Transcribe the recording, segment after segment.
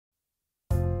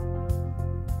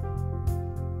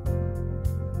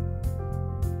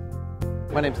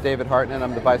My name is David Hartnett.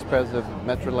 I'm the Vice President of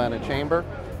Metro Atlanta Chamber,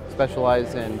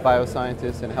 specialize in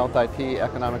bioscientists and health IT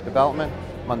economic development.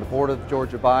 I'm on the board of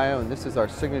Georgia Bio, and this is our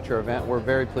signature event. We're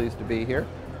very pleased to be here.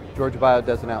 Georgia Bio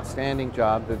does an outstanding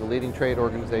job. They're the leading trade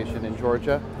organization in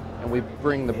Georgia, and we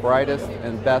bring the brightest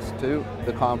and best to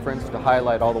the conference to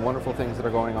highlight all the wonderful things that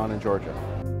are going on in Georgia.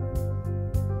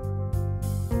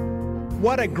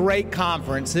 What a great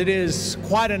conference. It is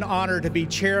quite an honor to be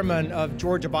chairman of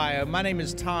Georgia Bio. My name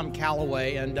is Tom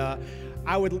Calloway, and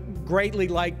I would greatly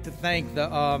like to thank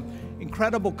the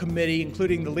incredible committee,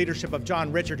 including the leadership of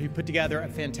John Richard, who put together a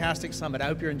fantastic summit. I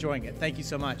hope you're enjoying it. Thank you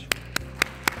so much.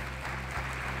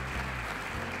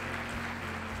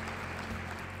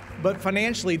 But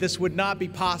financially, this would not be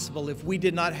possible if we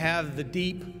did not have the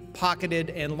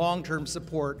deep-pocketed and long-term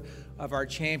support of our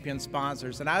champion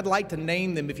sponsors. And I'd like to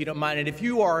name them if you don't mind. And if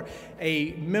you are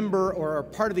a member or a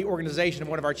part of the organization of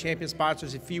one of our champion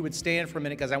sponsors, if you would stand for a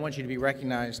minute, because I want you to be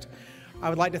recognized. I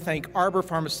would like to thank Arbor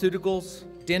Pharmaceuticals,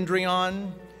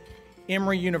 Dendreon,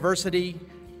 Emory University,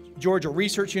 Georgia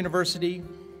Research University,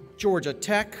 Georgia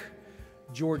Tech,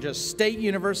 Georgia State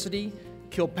University,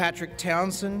 Kilpatrick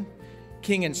Townsend,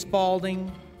 King and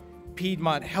Spalding,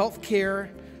 Piedmont Healthcare,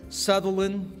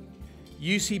 Sutherland,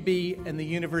 UCB, and the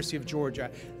University of Georgia.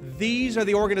 These are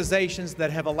the organizations that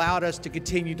have allowed us to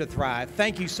continue to thrive.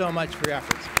 Thank you so much for your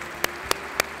efforts.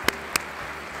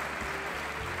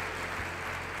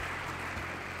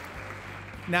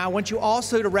 Now, I want you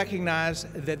also to recognize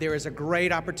that there is a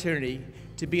great opportunity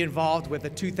to be involved with the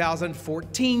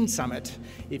 2014 summit.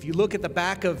 If you look at the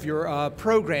back of your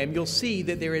program, you'll see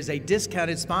that there is a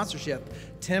discounted sponsorship,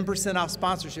 10% off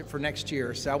sponsorship for next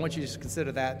year. So I want you to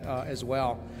consider that as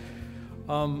well.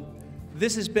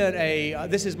 This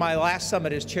is my last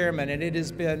summit as chairman, and it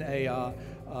has been a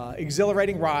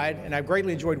exhilarating ride, and I've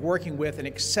greatly enjoyed working with an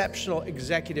exceptional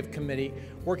executive committee,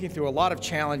 working through a lot of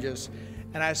challenges.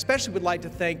 And I especially would like to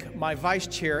thank my vice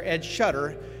chair, Ed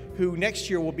Shutter, who next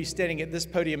year will be standing at this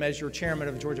podium as your chairman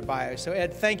of Georgia Bio. So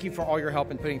Ed, thank you for all your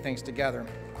help in putting things together.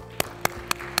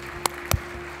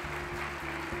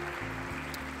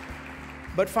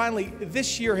 But finally,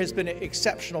 this year has been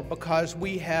exceptional because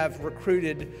we have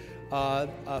recruited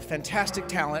fantastic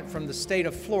talent from the state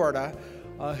of Florida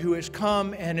who has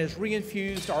come and has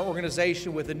reinfused our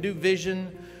organization with a new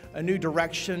vision, a new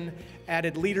direction,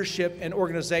 added leadership and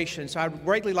organization. So I'd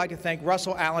greatly like to thank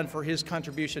Russell Allen for his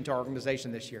contribution to our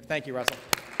organization this year. Thank you, Russell.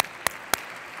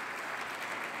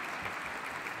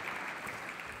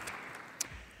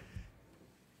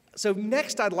 So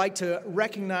next, I'd like to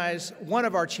recognize one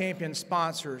of our champion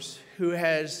sponsors who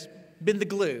has been the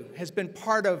glue, has been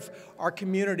part of our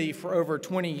community for over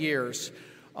 20 years.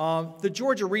 The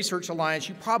Georgia Research Alliance,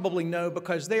 you probably know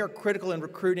because they are critical in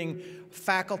recruiting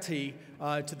faculty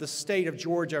to the state of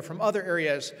Georgia from other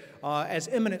areas as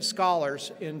eminent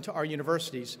scholars into our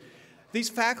universities. These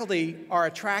faculty are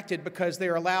attracted because they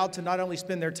are allowed to not only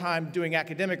spend their time doing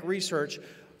academic research,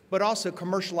 but also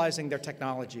commercializing their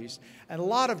technologies. And a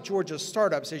lot of Georgia's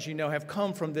startups, as you know, have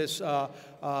come from this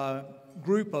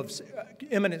group of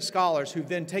eminent scholars who've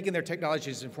then taken their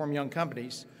technologies and formed young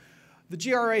companies. The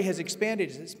GRA has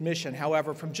expanded its mission,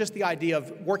 however, from just the idea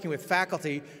of working with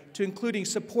faculty to including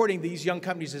supporting these young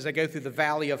companies as they go through the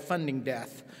valley of funding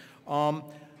death.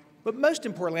 But most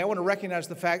importantly, I want to recognize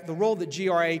the role that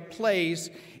GRA plays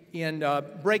in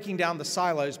breaking down the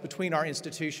silos between our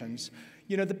institutions.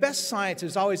 You know, the best science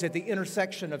is always at the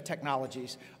intersection of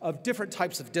technologies, of different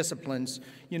types of disciplines,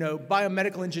 you know,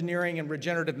 biomedical engineering and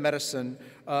regenerative medicine,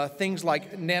 things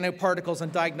like nanoparticles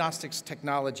and diagnostics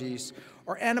technologies,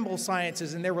 or animal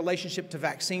sciences and their relationship to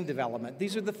vaccine development.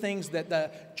 These are the things that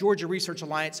the Georgia Research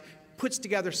Alliance puts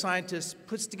together scientists,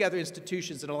 puts together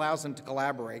institutions, and allows them to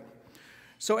collaborate.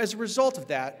 So as a result of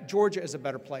that, Georgia is a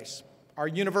better place. Our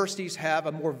universities have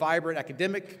a more vibrant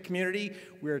academic community.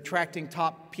 We're attracting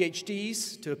top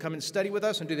PhDs to come and study with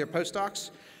us and do their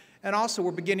postdocs. And also,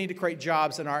 we're beginning to create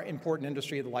jobs in our important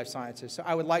industry of the life sciences. So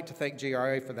I would like to thank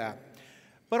GRA for that.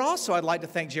 But also, I'd like to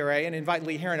thank GRA and invite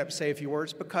Lee Heron up to say a few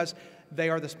words because they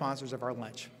are the sponsors of our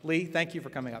lunch. Lee, thank you for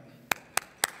coming up.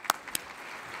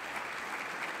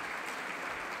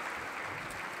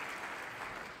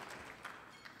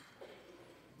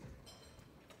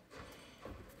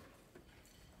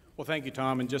 Well, thank you,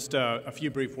 Tom, and just a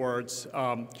few brief words.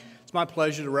 It's my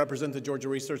pleasure to represent the Georgia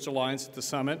Research Alliance at the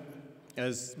summit.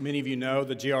 As many of you know,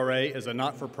 the GRA is a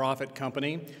not-for-profit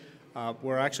company.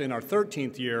 We're actually in our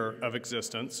 13th year of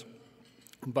existence,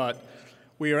 but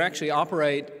we actually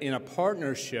operate in a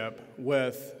partnership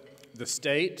with the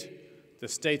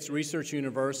state's research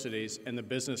universities, and the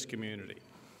business community.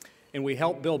 And we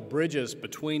help build bridges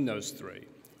between those three.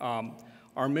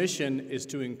 Our mission is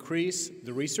to increase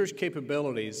the research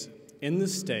capabilities in the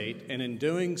state, and in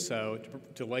doing so,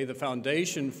 to lay the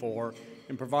foundation for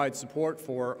and provide support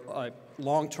for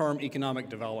long-term economic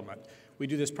development. We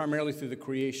do this primarily through the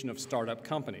creation of startup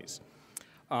companies.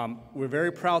 We're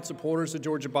very proud supporters of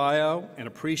Georgia Bio and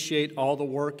appreciate all the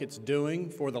work it's doing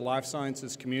for the life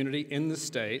sciences community in the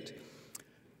state.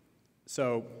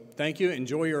 So thank you.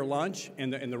 Enjoy your lunch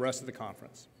and the rest of the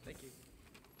conference. Thank you.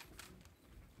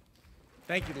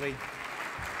 Thank you, Lee.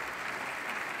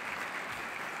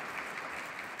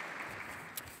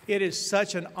 It is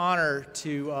such an honor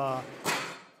to,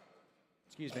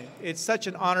 it's such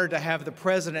an honor to have the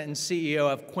president and CEO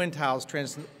of Quintiles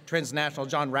Transnational,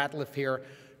 John Ratliff, here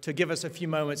to give us a few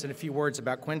moments and a few words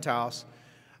about Quintiles.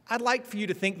 I'd like for you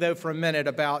to think, though, for a minute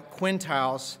about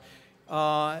Quintiles.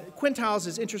 Quintiles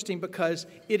is interesting because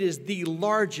it is the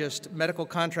largest medical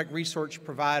contract research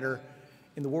provider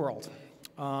in the world.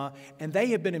 And they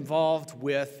have been involved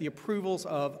with the approvals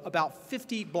of about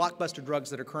 50 blockbuster drugs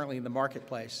that are currently in the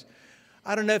marketplace.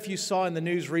 I don't know if you saw in the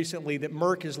news recently that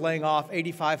Merck is laying off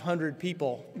 8,500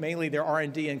 people, mainly their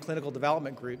R&D and clinical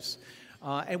development groups.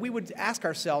 And we would ask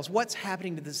ourselves, what's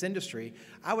happening to this industry?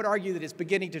 I would argue that it's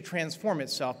beginning to transform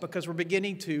itself because we're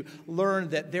beginning to learn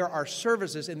that there are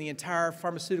services in the entire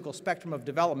pharmaceutical spectrum of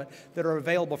development that are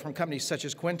available from companies such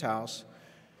as Quintiles.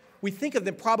 We think of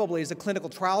them probably as a clinical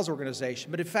trials organization,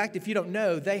 but in fact, if you don't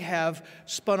know, they have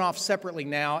spun off separately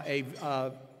now a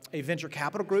venture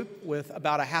capital group with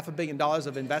about $500 million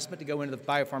of investment to go into the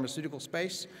biopharmaceutical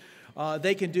space.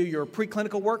 They can do your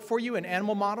preclinical work for you in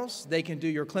animal models. They can do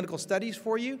your clinical studies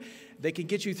for you. They can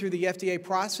get you through the FDA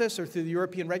process or through the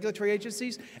European regulatory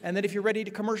agencies. And then if you're ready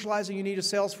to commercialize and you need a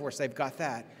sales force, they've got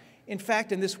that. In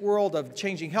fact, in this world of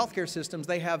changing healthcare systems,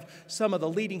 they have some of the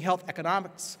leading health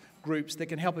economics groups that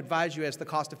can help advise you as the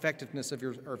cost effectiveness of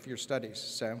your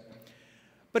studies.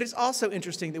 But it's also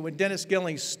interesting that when Dennis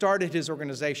Gilling started his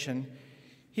organization,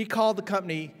 he called the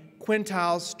company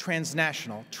Quintiles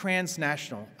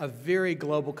Transnational, a very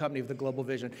global company with a global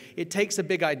vision. It takes a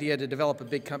big idea to develop a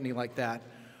big company like that.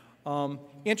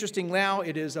 Interesting now,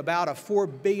 it is about a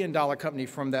 $4 billion company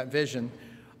from that vision.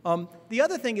 The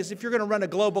other thing is if you're going to run a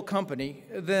global company,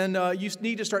 then you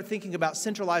need to start thinking about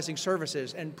centralizing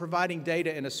services and providing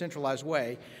data in a centralized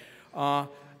way. I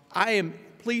am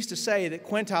pleased to say that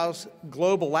Quintiles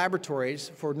Global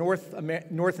Laboratories for North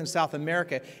and South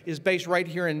America is based right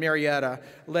here in Marietta,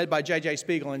 led by J.J.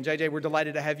 Spiegel. And J.J., we're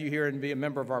delighted to have you here and be a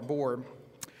member of our board.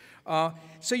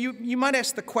 So you might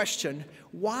ask the question,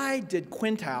 why did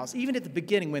Quintiles, even at the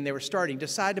beginning when they were starting,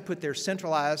 decide to put their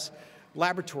centralized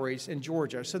laboratories in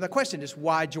Georgia? So the question is,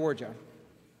 why Georgia?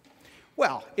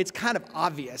 Well, it's kind of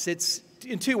obvious. It's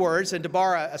in two words, and to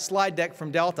borrow a slide deck from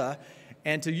Delta,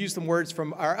 and to use some words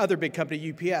from our other big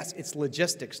company, UPS, it's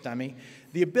logistics, dummy.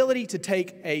 The ability to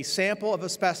take a sample of a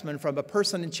specimen from a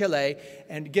person in Chile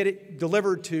and get it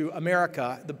delivered to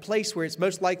America, the place where it's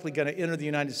most likely going to enter the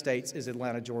United States is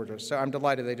Atlanta, Georgia. So I'm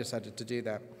delighted they decided to do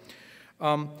that.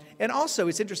 And also,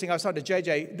 it's interesting, I was talking to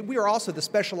JJ, we are also the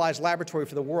specialized laboratory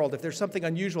for the world. If there's something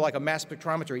unusual like a mass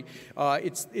spectrometry,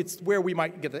 it's where we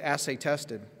might get the assay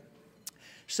tested.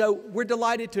 So we're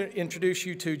delighted to introduce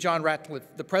you to John Ratliff,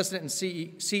 the president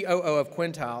and COO of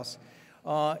Quintiles.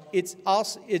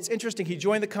 It's interesting, he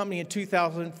joined the company in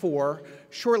 2004,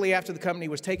 shortly after the company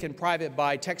was taken private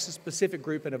by Texas Pacific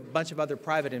Group and a bunch of other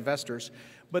private investors.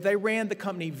 But they ran the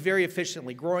company very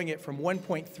efficiently, growing it from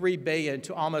 $1.3 billion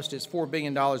to almost its $4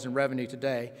 billion in revenue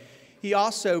today. He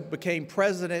also became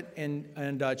president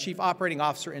and chief operating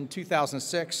officer in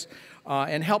 2006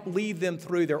 and helped lead them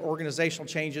through their organizational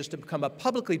changes to become a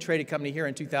publicly traded company here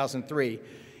in 2003.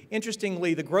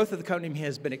 Interestingly, the growth of the company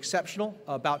has been exceptional,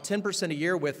 about 10% a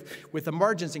year with the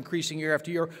margins increasing year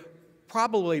after year,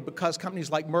 probably because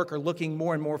companies like Merck are looking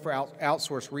more and more for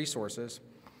outsourced resources.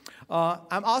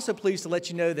 I'm also pleased to let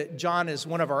you know that John is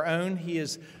one of our own. He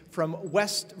is from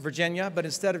West Virginia, but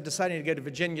instead of deciding to go to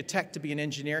Virginia Tech to be an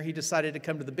engineer, he decided to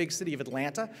come to the big city of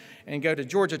Atlanta and go to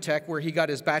Georgia Tech, where he got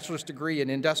his bachelor's degree in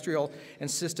industrial and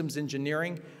systems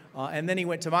engineering. And then he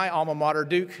went to my alma mater,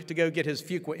 Duke, to go get his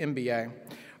Fuqua MBA.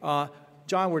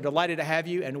 John, we're delighted to have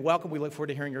you, and welcome. We look forward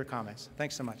to hearing your comments.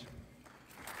 Thanks so much.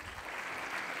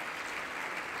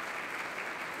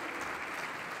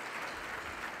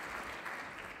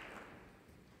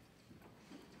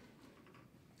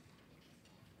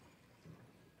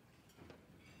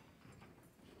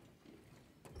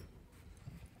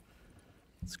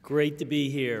 It's great to be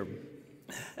here.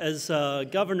 As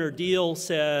Governor Deal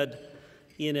said,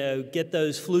 you know, get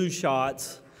those flu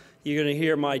shots. You're going to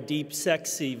hear my deep,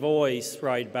 sexy voice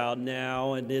right about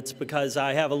now, and it's because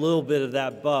I have a little bit of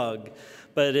that bug.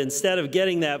 But instead of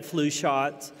getting that flu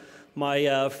shot,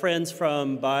 my friends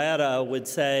from Biota would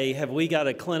say, have we got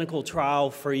a clinical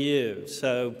trial for you?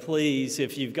 So please,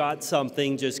 if you've got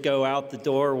something, just go out the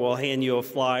door. We'll hand you a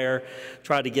flyer,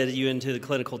 try to get you into the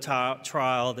clinical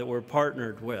trial that we're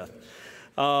partnered with.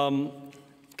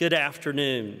 Good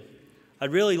afternoon.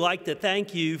 I'd really like to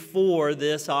thank you for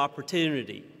this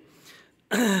opportunity.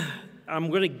 I'm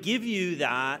going to give you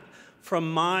that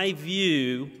from my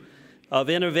view of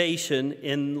innovation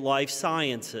in life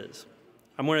sciences.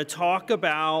 I'm going to talk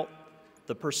about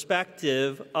the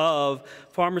perspective of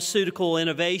pharmaceutical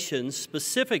innovation,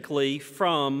 specifically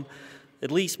from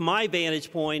at least my vantage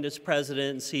point as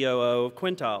president and COO of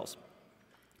Quintiles.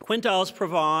 Quintiles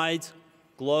provides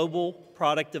global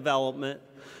product development,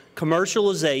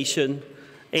 commercialization,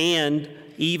 and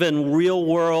even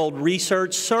real-world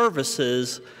research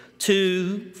services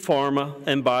to pharma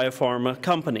and biopharma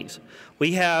companies.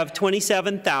 We have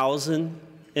 27,000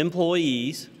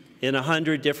 employees in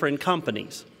 100 different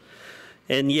companies.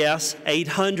 And yes,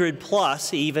 800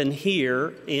 plus even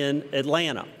here in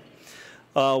Atlanta.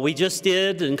 We just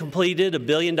did and completed a $1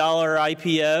 billion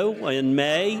IPO in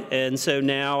May, and so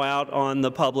now out on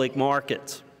the public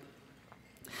markets.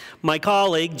 My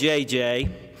colleague,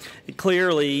 JJ,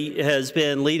 clearly has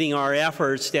been leading our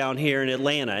efforts down here in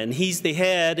Atlanta, and he's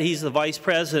the vice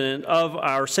president of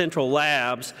our central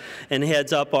labs and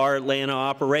heads up our Atlanta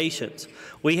operations.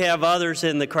 We have others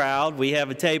in the crowd. We have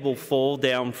a table full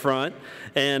down front,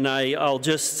 and I'll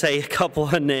just say a couple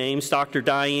of names. Dr.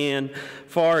 Diane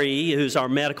Farhi, who's our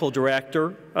medical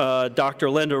director, Dr.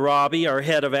 Linda Robbie, our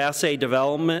head of assay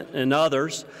development, and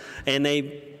others, and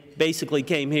they basically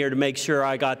came here to make sure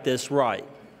I got this right.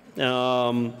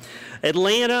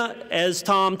 Atlanta, as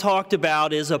Tom talked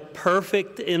about, is a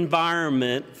perfect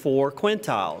environment for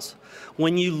Quintiles.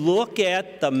 When you look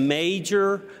at the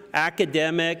major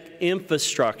academic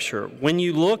infrastructure, when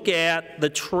you look at the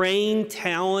trained,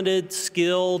 talented,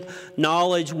 skilled,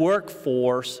 knowledge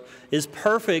workforce, is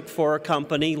perfect for a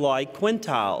company like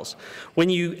Quintiles. When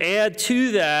you add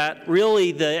to that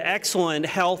really the excellent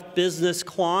health business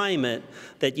climate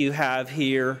that you have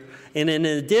here, and in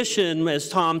addition, as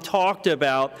Tom talked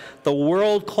about, the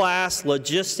world-class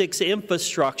logistics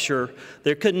infrastructure,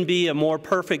 there couldn't be a more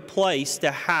perfect place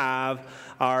to have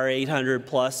our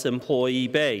 800-plus employee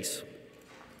base.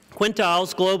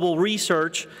 Quintiles Global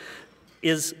Research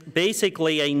is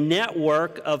basically a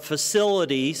network of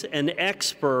facilities and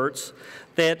experts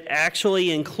that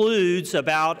actually includes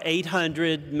about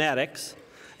 800 medics,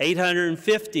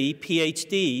 850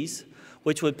 PhDs,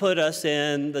 which would put us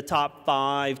in the top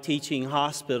 5 teaching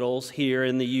hospitals here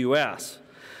in the U.S.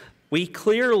 We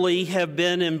clearly have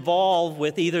been involved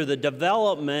with either the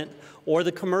development or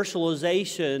the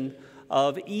commercialization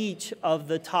of each of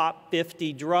the top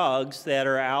 50 drugs that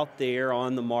are out there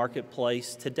on the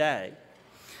marketplace today.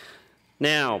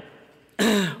 Now,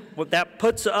 that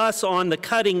puts us on the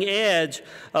cutting edge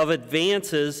of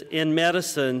advances in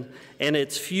medicine, and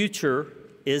its future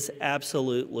is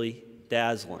absolutely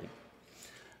dazzling.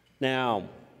 Now,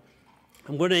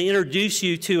 I'm going to introduce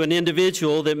you to an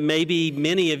individual that maybe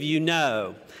many of you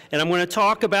know, and I'm going to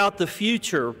talk about the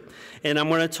future, and I'm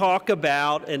going to talk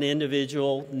about an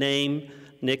individual named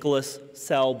Nicholas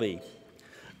Selby.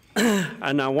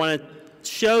 And I want to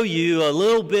show you a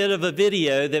little bit of a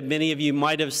video that many of you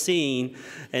might have seen,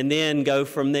 and then go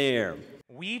from there.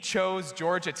 We chose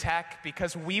Georgia Tech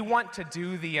because we want to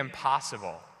do the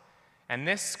impossible, and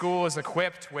this school is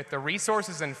equipped with the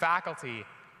resources and faculty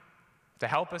to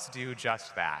help us do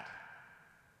just that.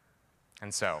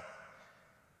 And so,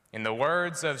 in the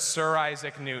words of Sir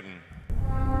Isaac Newton,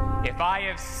 if I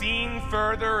have seen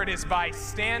further, it is by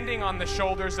standing on the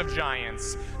shoulders of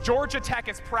giants. Georgia Tech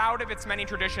is proud of its many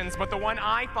traditions, but the one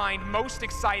I find most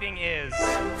exciting is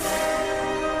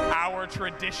our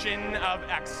tradition of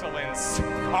excellence.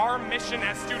 Our mission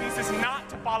as students is not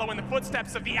to follow in the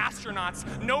footsteps of the astronauts,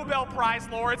 Nobel Prize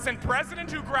laureates, and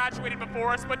presidents who graduated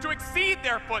before us, but to exceed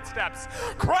their footsteps,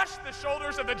 crush the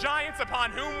shoulders of the giants upon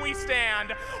whom we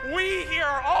stand. We here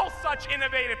are all such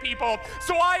innovative people,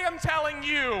 so I am telling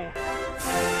you,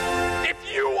 if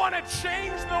you want to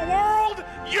change the world,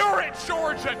 you're at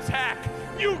Georgia Tech.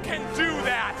 You can do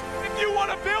that. If you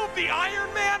want to build the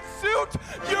Iron Man suit,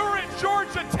 you're at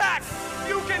Georgia Tech.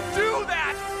 You can do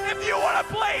that. If you want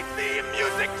to play theme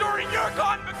music during your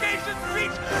convocation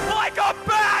speech like a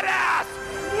badass,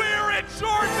 we're at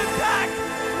Georgia Tech.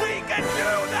 We can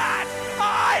do that.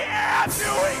 I am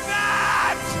doing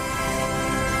that.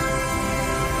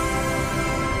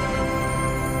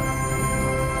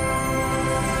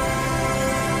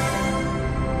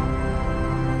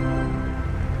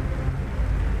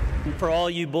 for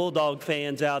all you Bulldog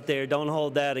fans out there, don't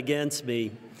hold that against me.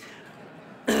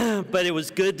 But it was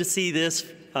good to see this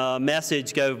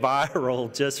message go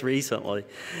viral just recently.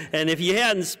 And if you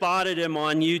hadn't spotted him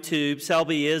on YouTube,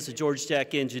 Selby is a Georgia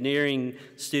Tech engineering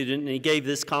student, and he gave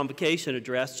this convocation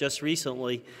address just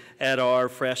recently at our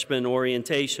freshman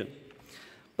orientation.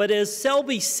 But as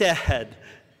Selby said,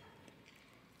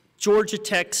 Georgia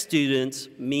Tech students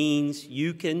means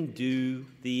you can do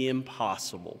the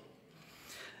impossible.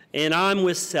 And I'm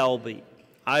with Selby.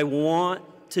 I want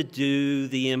to do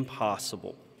the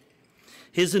impossible.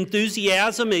 His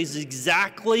enthusiasm is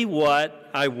exactly what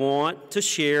I want to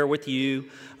share with you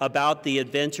about the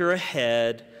adventure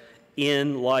ahead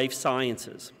in life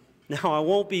sciences. Now, I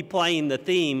won't be playing the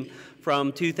theme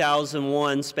from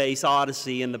 2001 Space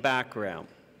Odyssey in the background,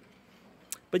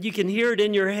 but you can hear it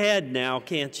in your head now,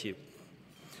 can't you?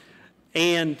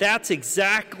 And that's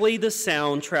exactly the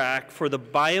soundtrack for the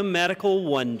biomedical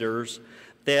wonders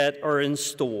that are in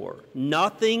store.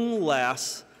 Nothing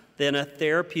less than a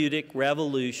therapeutic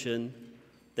revolution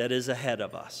that is ahead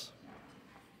of us.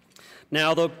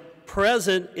 Now, the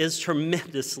present is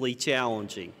tremendously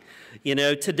challenging. You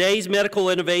know, today's medical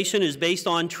innovation is based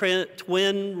on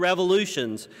twin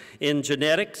revolutions in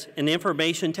genetics and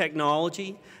information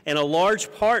technology, and a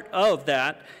large part of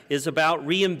that is about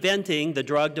reinventing the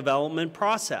drug development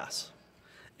process.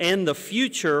 And the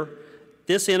future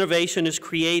this innovation is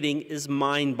creating is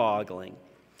mind-boggling.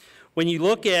 When you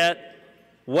look at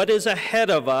what is ahead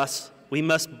of us, we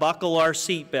must buckle our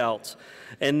seatbelts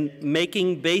and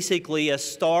making basically a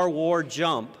Star Wars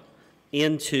jump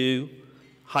into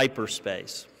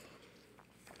hyperspace.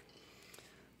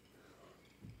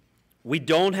 We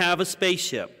don't have a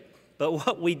spaceship, but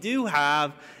what we do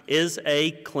have is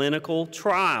a clinical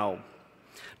trial.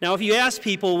 Now, if you ask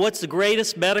people what's the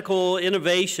greatest medical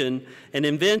innovation and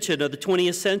invention of the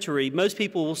 20th century, most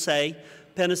people will say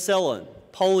penicillin,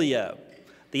 polio,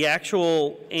 the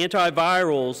actual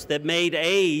antivirals that made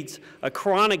AIDS a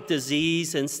chronic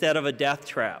disease instead of a death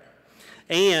trap,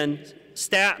 and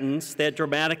statins that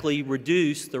dramatically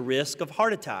reduce the risk of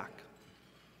heart attack.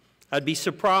 I'd be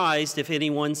surprised if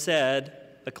anyone said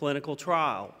a clinical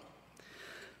trial.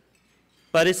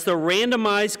 But it's the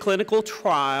randomized clinical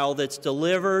trial that's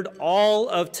delivered all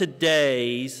of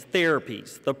today's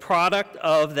therapies, the product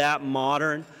of that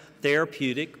modern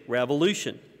therapeutic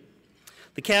revolution.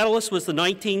 The catalyst was the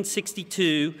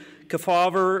 1962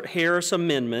 Kefauver-Harris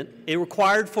Amendment. It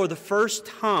required for the first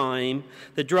time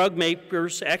the drug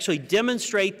makers actually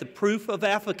demonstrate the proof of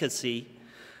efficacy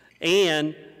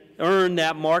and earn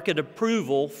that market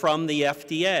approval from the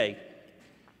FDA.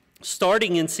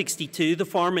 Starting in '62, the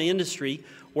pharma industry,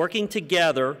 working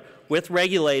together with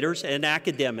regulators and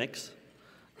academics,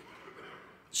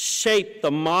 shaped the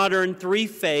modern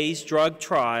three-phase drug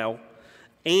trial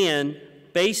and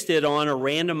based it on a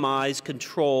randomized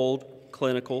controlled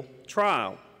clinical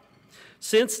trial.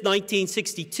 Since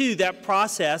 1962, that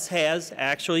process has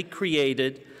actually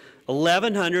created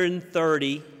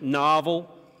 1,130 novel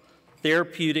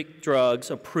therapeutic drugs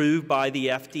approved by the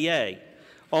FDA,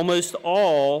 almost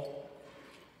all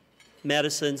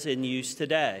medicines in use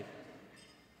today.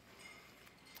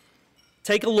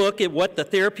 Take a look at what the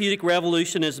therapeutic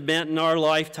revolution has meant in our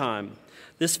lifetime.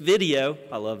 This video,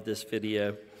 I love this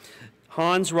video,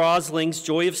 Hans Rosling's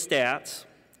Joy of Stats,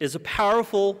 is a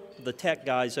powerful, the tech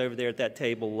guys over there at that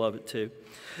table love it too,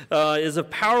 is a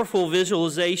powerful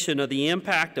visualization of the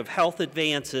impact of health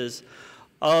advances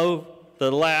of the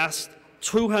last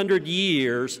 200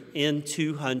 years in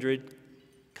 200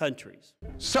 countries.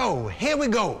 So here we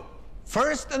go.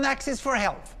 First, an axis for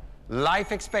health,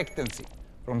 life expectancy,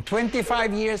 from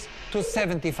 25 years to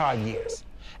 75 years.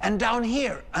 And down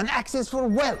here, an axis for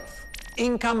wealth,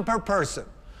 income per person,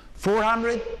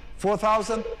 $400,000,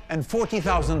 $4,000, and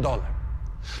 $40,000.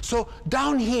 So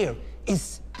down here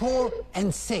is poor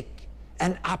and sick,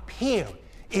 and up here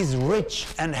is rich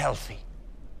and healthy.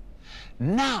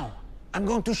 Now, I'm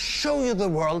going to show you the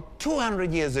world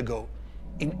 200 years ago,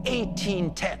 in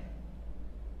 1810.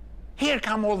 Here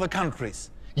come all the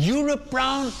countries. Europe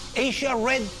brown, Asia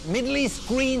red, Middle East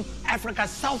green, Africa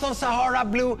south of Sahara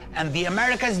blue, and the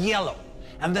Americas yellow.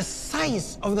 And the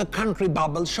size of the country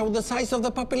bubbles show the size of the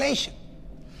population.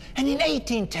 And in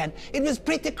 1810, it was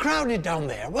pretty crowded down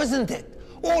there, wasn't it?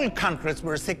 All countries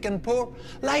were sick and poor.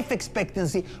 Life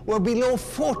expectancy were below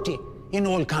 40 in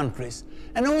all countries.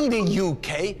 And only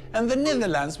UK and the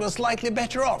Netherlands were slightly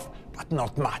better off, but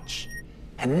not much.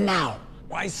 And now,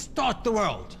 why start the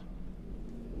world?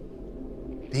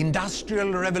 The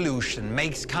Industrial Revolution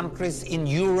makes countries in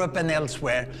Europe and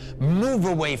elsewhere move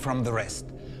away from the rest.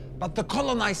 But the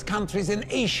colonized countries in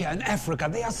Asia and Africa,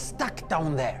 they are stuck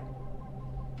down there.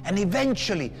 And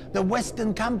eventually, the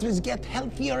Western countries get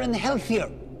healthier and healthier.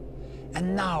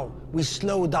 And now we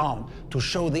slow down to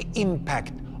show the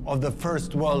impact of the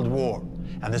First World War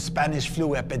and the Spanish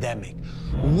flu epidemic.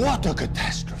 What a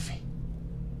catastrophe!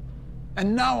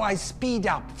 And now I speed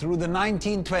up through the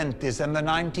 1920s and the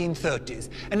 1930s.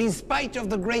 And in spite of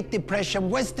the Great Depression,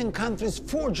 Western countries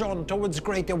forge on towards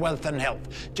greater wealth and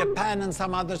health. Japan and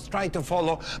some others try to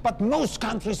follow, but most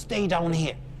countries stay down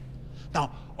here.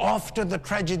 Now, after the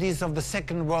tragedies of the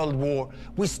Second World War,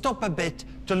 we stop a bit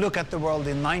to look at the world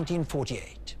in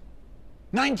 1948.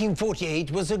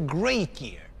 1948 was a great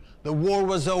year. The war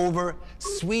was over,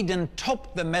 Sweden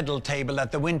topped the medal table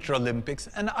at the Winter Olympics,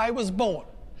 and I was born.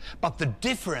 But the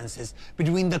differences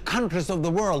between the countries of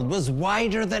the world was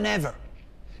wider than ever.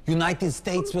 United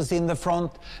States was in the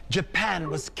front, Japan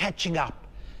was catching up.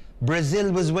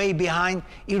 Brazil was way behind,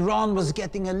 Iran was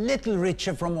getting a little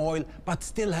richer from oil, but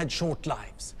still had short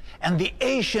lives. And the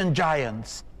Asian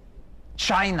giants,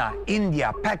 China,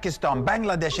 India, Pakistan,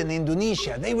 Bangladesh and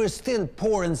Indonesia, they were still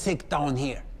poor and sick down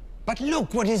here. But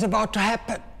look what is about to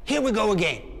happen. Here we go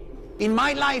again. In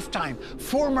my lifetime,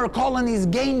 former colonies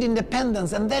gained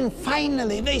independence, and then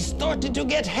finally they started to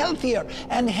get healthier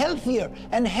and healthier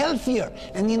and healthier.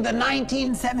 And in the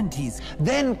 1970s,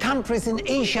 then countries in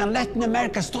Asia and Latin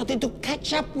America started to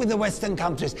catch up with the Western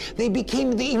countries. They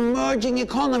became the emerging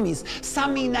economies.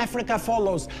 Some in Africa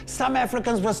follows. Some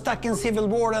Africans were stuck in civil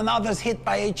war and others hit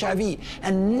by HIV.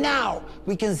 And now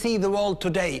we can see the world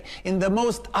today in the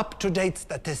most up-to-date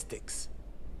statistics.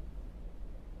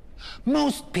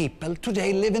 Most people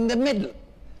today live in the middle,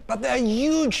 but there are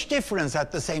huge differences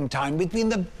at the same time between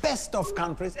the best of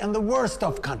countries and the worst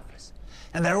of countries.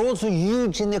 And there are also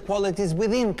huge inequalities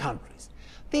within countries.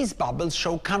 These bubbles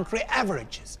show country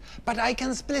averages, but I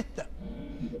can split them.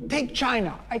 Take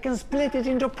China, I can split it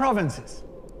into provinces.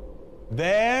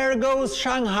 There goes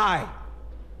Shanghai.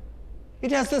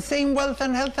 It has the same wealth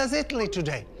and health as Italy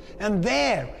today. And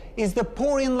there is the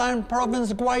poor inland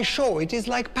province Guizhou. It is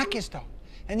like Pakistan.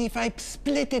 And if I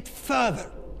split it further,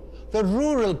 the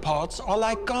rural parts are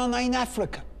like Ghana in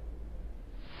Africa.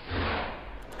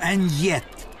 And yet,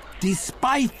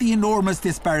 despite the enormous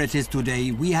disparities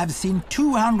today, we have seen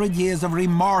 200 years of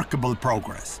remarkable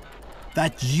progress.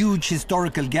 That huge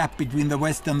historical gap between the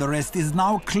West and the rest is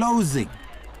now closing.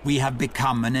 We have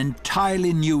become an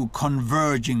entirely new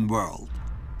converging world.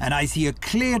 And I see a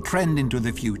clear trend into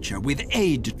the future. With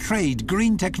aid, trade,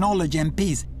 green technology and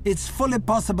peace, it's fully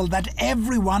possible that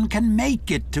everyone can make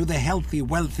it to the healthy,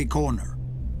 wealthy corner.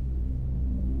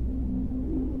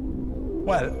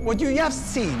 Well, what you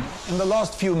just seen in the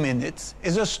last few minutes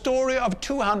is a story of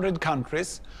 200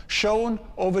 countries shown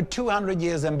over 200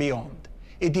 years and beyond.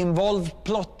 It involved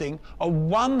plotting of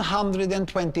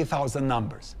 120,000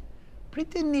 numbers.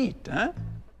 Pretty neat, huh?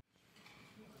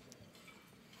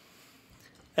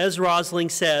 As Rosling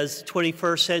says,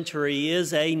 21st century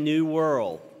is a new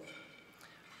world.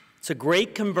 It's a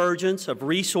great convergence of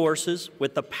resources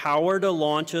with the power to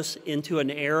launch us into an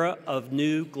era of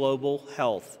new global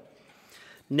health.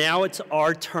 Now it's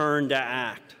our turn to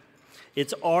act.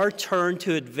 It's our turn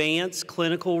to advance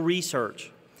clinical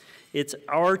research. It's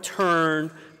our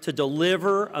turn to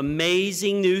deliver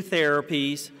amazing new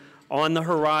therapies on the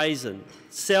horizon,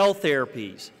 cell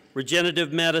therapies,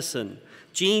 regenerative medicine,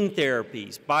 gene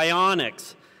therapies,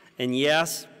 bionics, and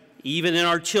yes, even in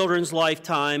our children's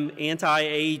lifetime,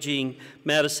 anti-aging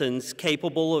medicines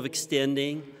capable of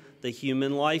extending the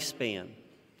human lifespan.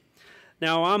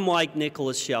 Now, I'm like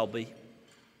Nicholas Shelby.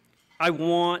 I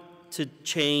want to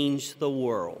change the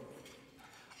world.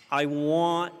 I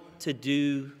want to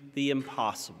do the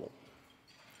impossible,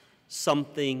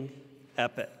 something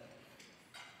epic.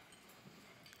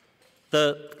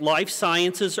 The life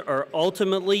sciences are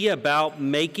ultimately about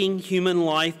making human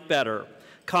life better,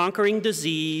 conquering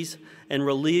disease, and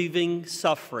relieving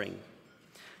suffering.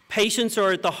 Patients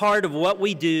are at the heart of what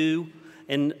we do,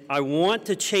 and I want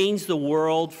to change the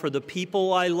world for the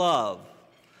people I love.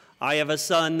 I have a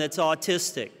son that's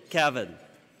autistic, Kevin.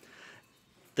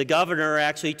 The governor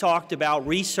actually talked about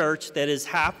research that is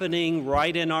happening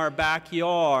right in our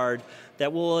backyard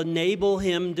that will enable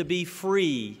him to be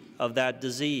free of that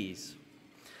disease.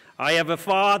 I have a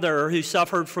father who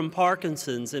suffered from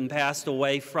Parkinson's and passed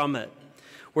away from it.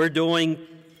 We're doing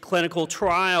clinical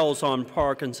trials on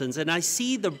Parkinson's, and I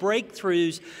see the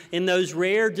breakthroughs in those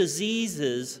rare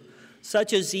diseases,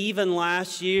 such as even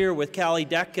last year with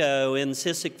Calideco and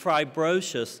cystic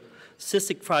fibrosis,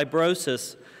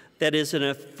 that is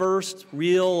a first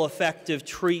real effective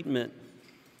treatment.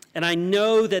 And I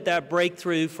know that that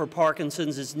breakthrough for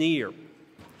Parkinson's is near.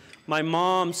 My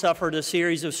mom suffered a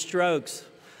series of strokes,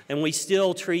 and we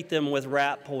still treat them with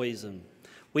rat poison.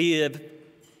 We have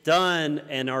done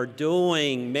and are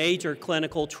doing major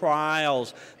clinical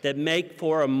trials that make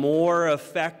for a more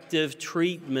effective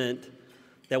treatment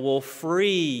that will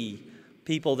free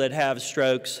people that have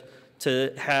strokes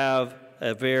to have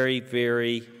a very,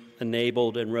 very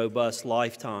enabled and robust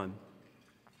lifetime.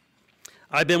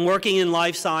 I've been working in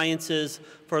life sciences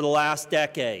for the last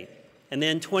decade, and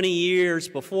then 20 years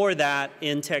before that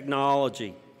in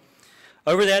technology.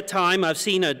 Over that time, I've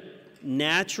seen a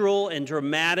natural and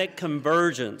dramatic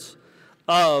convergence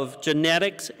of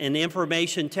genetics and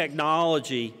information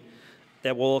technology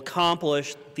that will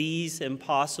accomplish these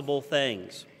impossible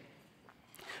things.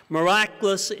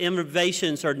 Miraculous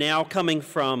innovations are now coming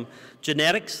from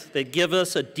genetics that give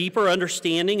us a deeper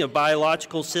understanding of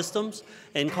biological systems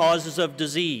and causes of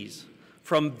disease,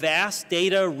 from vast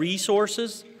data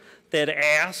resources that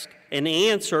ask and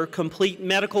answer complete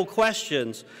medical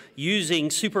questions using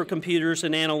supercomputers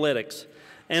and analytics,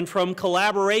 and from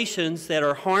collaborations that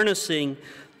are harnessing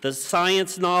the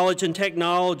science, knowledge, and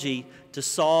technology to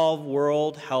solve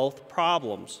world health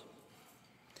problems.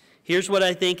 Here's what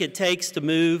I think it takes to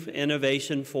move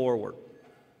innovation forward.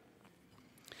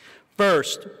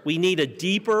 First, we need a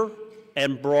deeper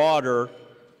and broader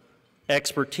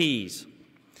expertise.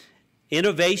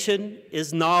 Innovation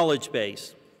is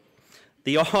knowledge-based.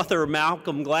 The author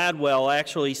Malcolm Gladwell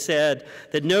actually said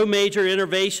that no major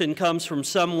innovation comes from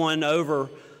someone over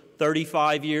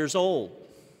 35 years old.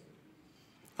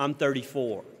 I'm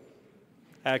 34.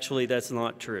 Actually, that's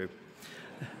not true.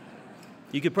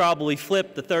 You could probably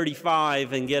flip the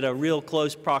 35 and get a real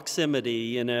close proximity,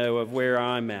 you know, of where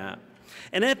I'm at.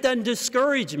 And that doesn't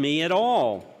discourage me at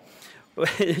all.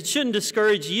 It shouldn't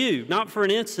discourage you, not for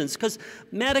an instance, because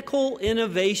medical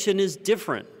innovation is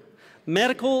different.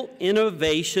 Medical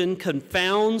innovation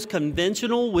confounds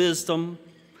conventional wisdom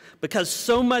because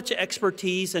so much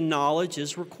expertise and knowledge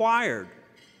is required.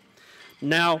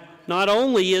 Now, not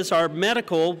only is our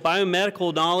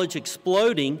biomedical knowledge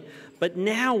exploding, but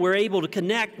now we're able to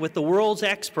connect with the world's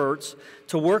experts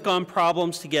to work on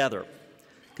problems together.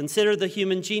 Consider the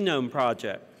Human Genome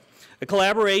Project, a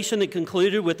collaboration that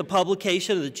concluded with the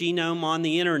publication of the genome on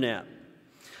the internet,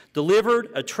 delivered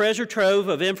a treasure trove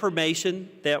of information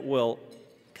that will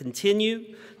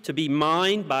continue to be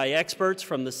mined by experts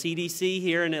from the CDC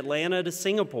here in Atlanta to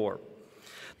Singapore.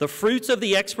 The fruits of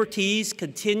the expertise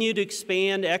continue to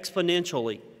expand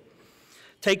exponentially.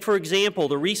 Take, for example,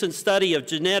 the recent study of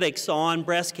genetics on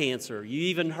breast cancer. You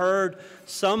even heard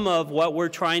some of what we're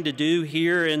trying to do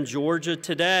here in Georgia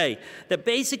today that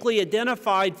basically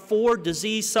identified 4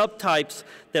 disease subtypes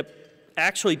that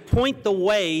actually point the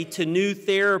way to new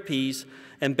therapies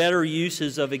and better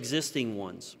uses of existing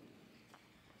ones.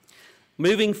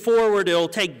 Moving forward, it'll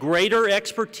take greater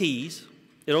expertise.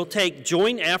 It'll take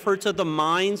joint efforts of the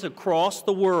minds across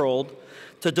the world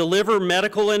to deliver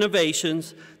medical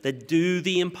innovations that do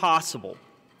the impossible.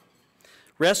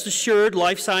 Rest assured,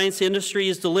 life science industry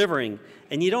is delivering,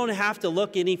 and you don't have to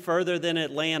look any further than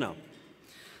Atlanta.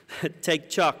 Take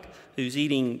Chuck, who's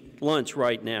eating lunch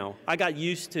right now. I got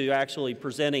used to actually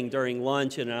presenting during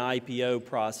lunch in an IPO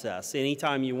process.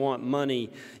 Anytime you want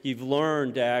money, you've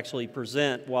learned to actually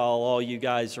present while all you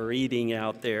guys are eating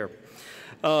out there.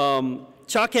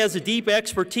 Chuck has a deep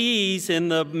expertise in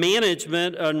the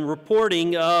management and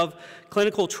reporting of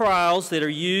clinical trials that are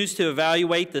used to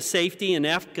evaluate the safety and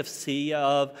efficacy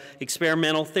of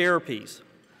experimental therapies.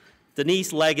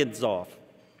 Denise Leggenzoff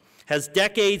has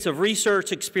decades of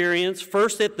research experience,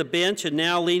 first at the bench and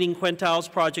now leading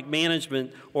Quintiles project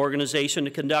management organization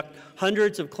to conduct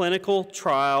hundreds of clinical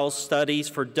trials studies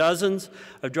for dozens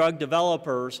of drug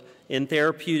developers in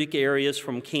therapeutic areas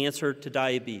from cancer to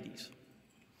diabetes.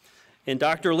 And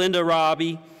Dr. Linda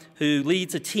Robbie, who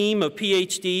leads a team of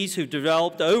PhDs who've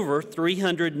developed over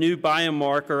 300 new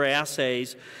biomarker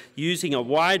assays using a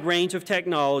wide range of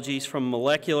technologies from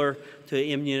molecular to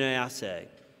immunoassay.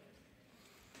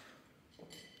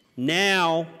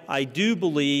 Now, I do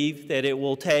believe that it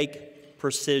will take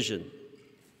precision.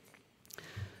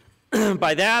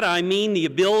 By that, I mean the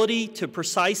ability to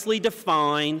precisely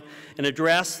define and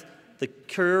address the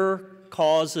cure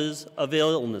causes of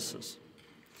illnesses.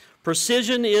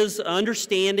 Precision is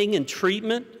understanding and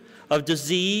treatment of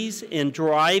disease and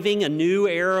driving a new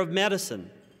era of medicine.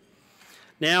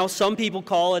 Now, some people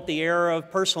call it the era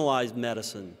of personalized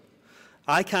medicine.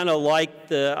 I kind of like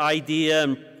the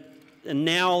idea and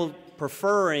now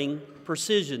preferring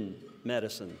precision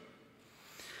medicine.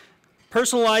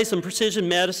 Personalized and precision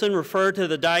medicine refer to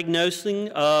the diagnosing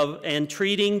of and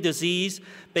treating disease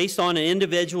based on an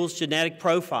individual's genetic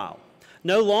profile.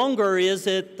 No longer is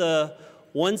it the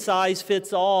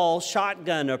one-size-fits-all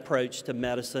shotgun approach to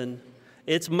medicine.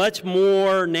 It's much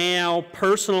more now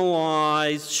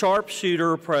personalized,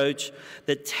 sharpshooter approach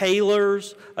that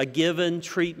tailors a given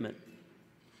treatment.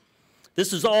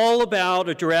 This is all about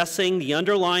addressing the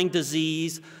underlying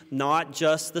disease, not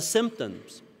just the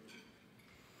symptoms.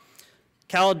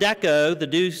 Calideco, the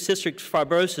new cystic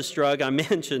fibrosis drug I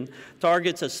mentioned,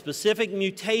 targets a specific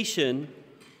mutation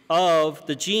of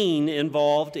the gene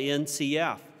involved in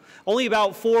CF. Only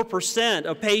about 4%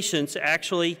 of patients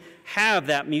actually have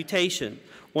that mutation,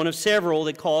 one of several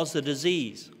that cause the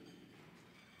disease.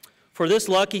 For this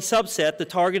lucky subset,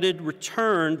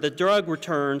 the drug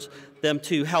returns them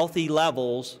to healthy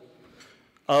levels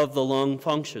of the lung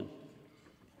function.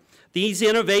 These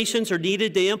innovations are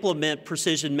needed to implement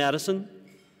precision medicine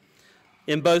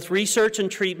in both research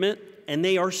and treatment, and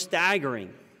they are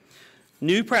staggering.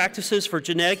 New practices for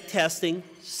genetic testing,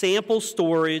 sample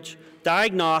storage,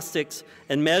 diagnostics,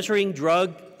 and measuring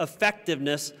drug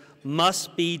effectiveness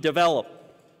must be developed.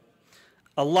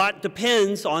 A lot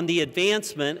depends on the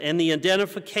advancement and the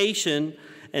identification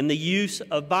and the use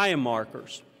of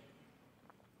biomarkers.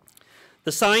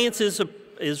 The science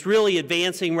is really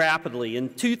advancing rapidly.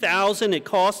 In 2000, it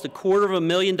cost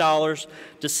 $250,000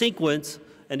 to sequence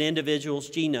an individual's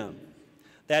genome.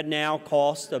 That now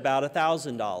costs about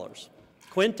 $1,000.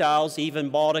 Quintiles even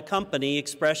bought a company,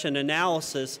 Expression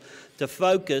Analysis, to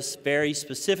focus very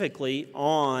specifically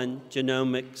on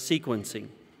genomic sequencing.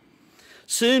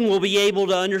 Soon we'll be able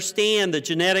to understand the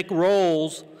genetic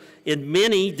roles in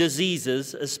many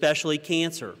diseases, especially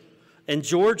cancer. And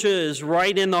Georgia is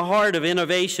right in the heart of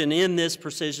innovation in this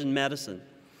precision medicine.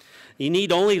 You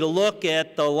need only to look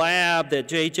at the lab that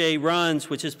JJ runs,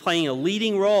 which is playing a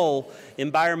leading role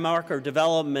in biomarker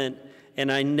development,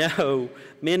 and I know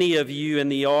many of you in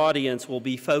the audience will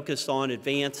be focused on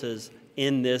advances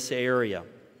in this area.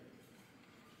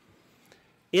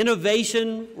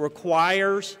 Innovation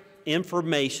requires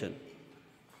information,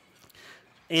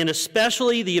 and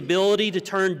especially the ability to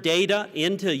turn data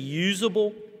into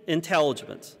usable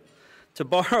intelligence. To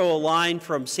borrow a line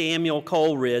from Samuel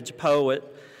Coleridge, poet,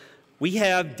 we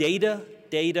have data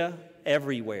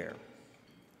everywhere.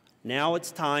 Now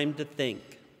it's time to think.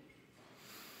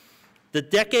 The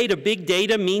decade of big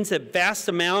data means that vast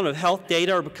amount of health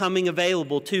data are becoming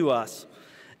available to us.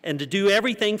 And to do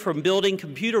everything from building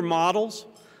computer models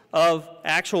of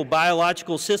actual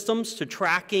biological systems to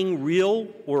tracking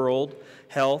real-world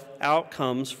health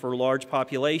outcomes for large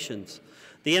populations.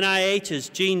 The NIH's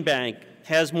Gene Bank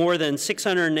has more than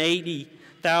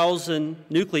 680,000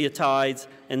 nucleotides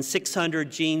and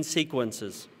 600 gene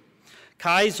sequences.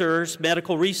 Kaiser's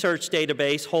medical research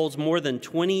database holds more than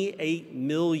 28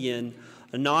 million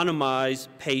anonymized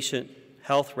patient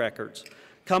health records.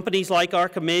 Companies like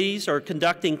Archimedes are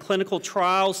conducting clinical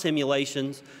trial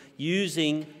simulations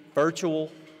using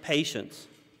virtual patients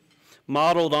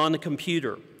modeled on the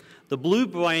computer. The Blue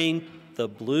Brain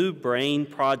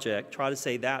Project, try to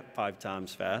say that 5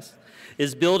 times fast,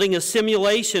 is building a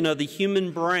simulation of the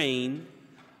human brain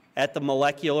at the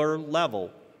molecular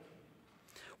level.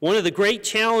 One of the great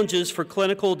challenges for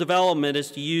clinical development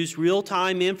is to use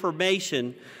real-time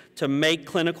information to make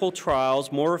clinical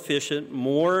trials more efficient,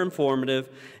 more informative,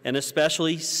 and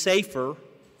especially safer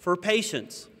for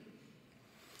patients.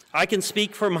 I can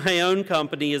speak for my own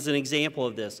company as an example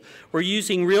of this. We're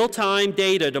using real-time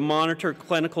data to monitor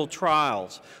clinical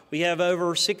trials. We have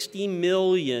over 60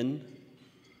 million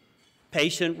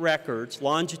patient records,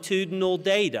 longitudinal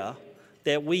data,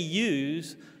 that we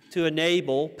use to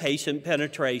enable patient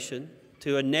penetration,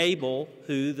 to enable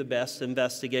who the best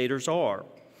investigators are.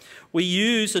 We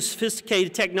use a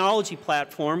sophisticated technology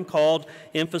platform called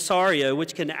Infusario,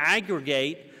 which can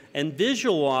aggregate and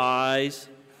visualize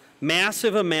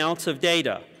massive amounts of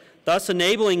data, thus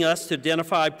enabling us to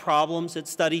identify problems at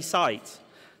study sites,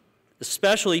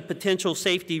 especially potential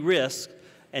safety risks,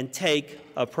 and take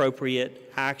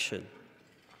appropriate action.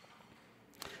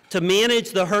 To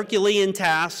manage the Herculean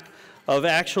task of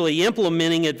actually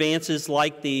implementing advances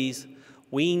like these,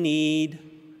 we need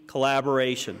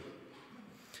collaboration.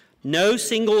 No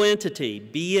single entity,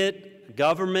 be it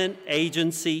government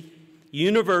agency,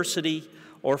 university,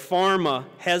 or pharma,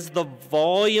 has the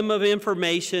volume of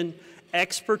information,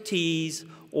 expertise,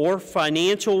 or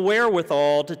financial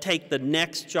wherewithal to take the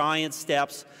next giant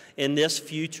steps in this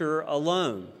future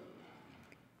alone.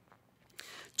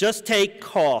 Just take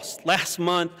cost. Last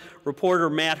month,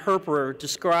 reporter Matt Herper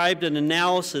described an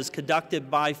analysis conducted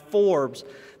by Forbes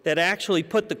that actually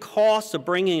put the cost of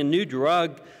bringing a new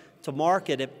drug to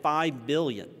market at $5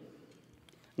 billion.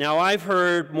 Now, I've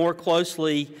heard more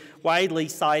widely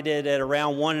cited at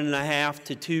around $1.5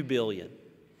 to $2 billion.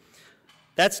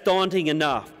 That's daunting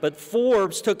enough, but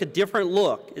Forbes took a different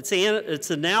look.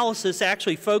 Its analysis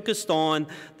actually focused on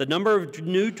the number of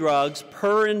new drugs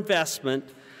per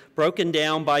investment broken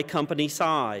down by company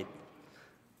size.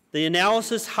 The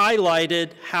analysis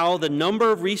highlighted how the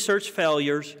number of research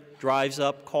failures drives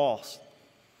up costs.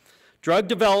 Drug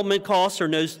development costs are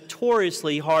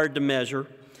notoriously hard to measure,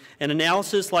 and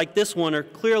analyses like this one are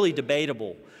clearly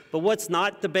debatable. But what's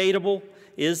not debatable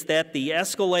is that the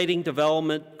escalating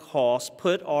development costs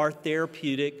put our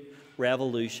therapeutic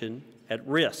revolution at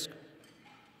risk.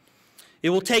 It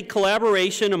will take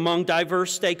collaboration among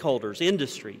diverse stakeholders,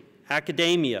 industry,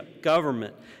 academia,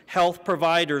 government, health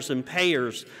providers, and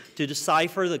payers to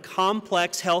decipher the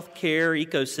complex healthcare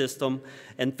ecosystem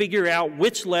and figure out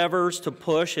which levers to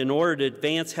push in order to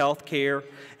advance healthcare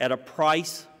at a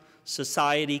price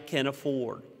society can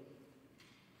afford.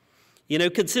 You know,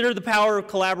 consider the power of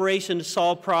collaboration to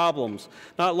solve problems.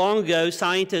 Not long ago,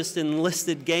 scientists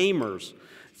enlisted gamers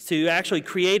to actually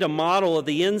create a model of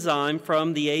the enzyme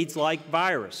from the AIDS-like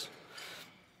virus.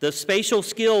 The spatial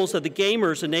skills of the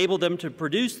gamers enabled them to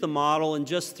produce the model in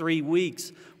just 3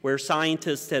 weeks, where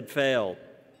scientists had failed.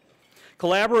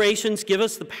 Collaborations give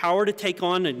us the power to take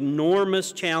on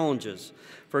enormous challenges.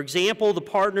 For example, the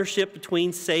partnership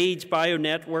between Sage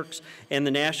Bionetworks and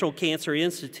the National Cancer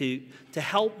Institute to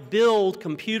help build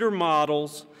computer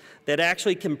models that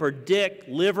actually can predict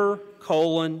liver,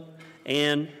 colon,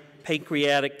 and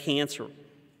pancreatic cancer.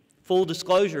 Full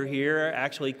disclosure here,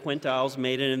 actually Quintiles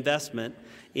made an investment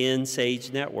in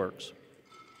Sage Networks.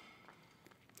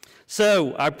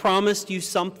 So, I promised you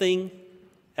something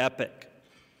epic.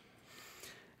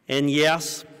 And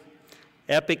yes,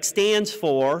 EPIC stands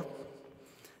for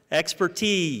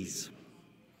expertise,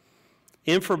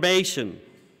 information,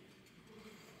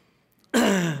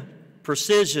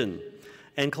 precision,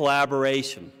 and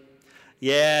collaboration.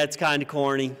 Yeah, it's kind of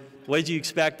corny. What did you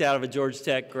expect out of a Georgia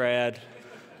Tech grad?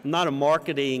 I'm not a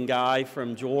marketing guy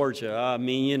from Georgia. I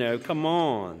mean, you know, come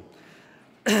on.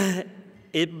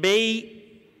 It may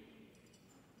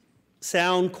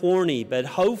sound corny, but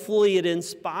hopefully it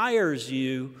inspires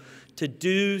you to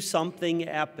do something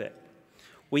epic.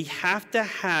 We have to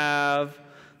have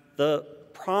the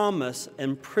promise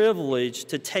and privilege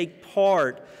to take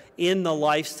part in the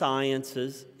life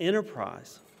sciences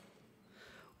enterprise.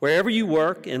 Wherever you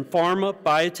work, in pharma,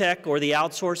 biotech, or the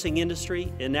outsourcing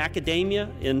industry, in academia,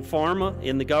 in pharma,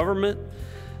 in the government,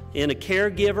 in a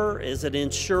caregiver, as an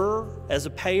insurer, as a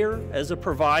payer, as a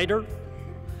provider,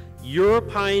 you're a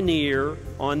pioneer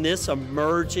on this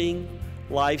emerging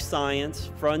life science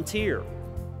frontier.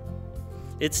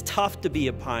 It's tough to be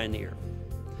a pioneer.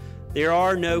 There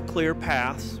are no clear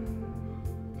paths,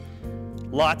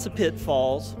 lots of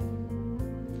pitfalls,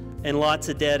 and lots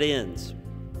of dead ends.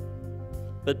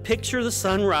 But picture the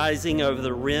sun rising over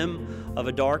the rim of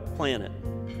a dark planet,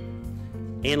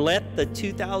 and let the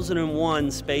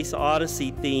 2001 Space Odyssey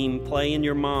theme play in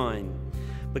your mind,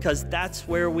 because that's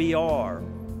where we are.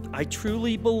 I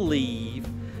truly believe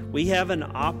we have an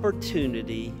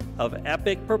opportunity of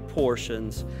epic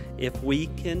proportions if we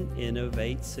can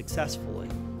innovate successfully.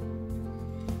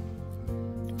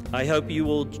 I hope you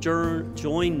will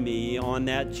join me on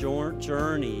that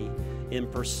journey in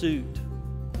pursuit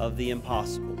of the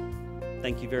impossible.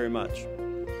 Thank you very much.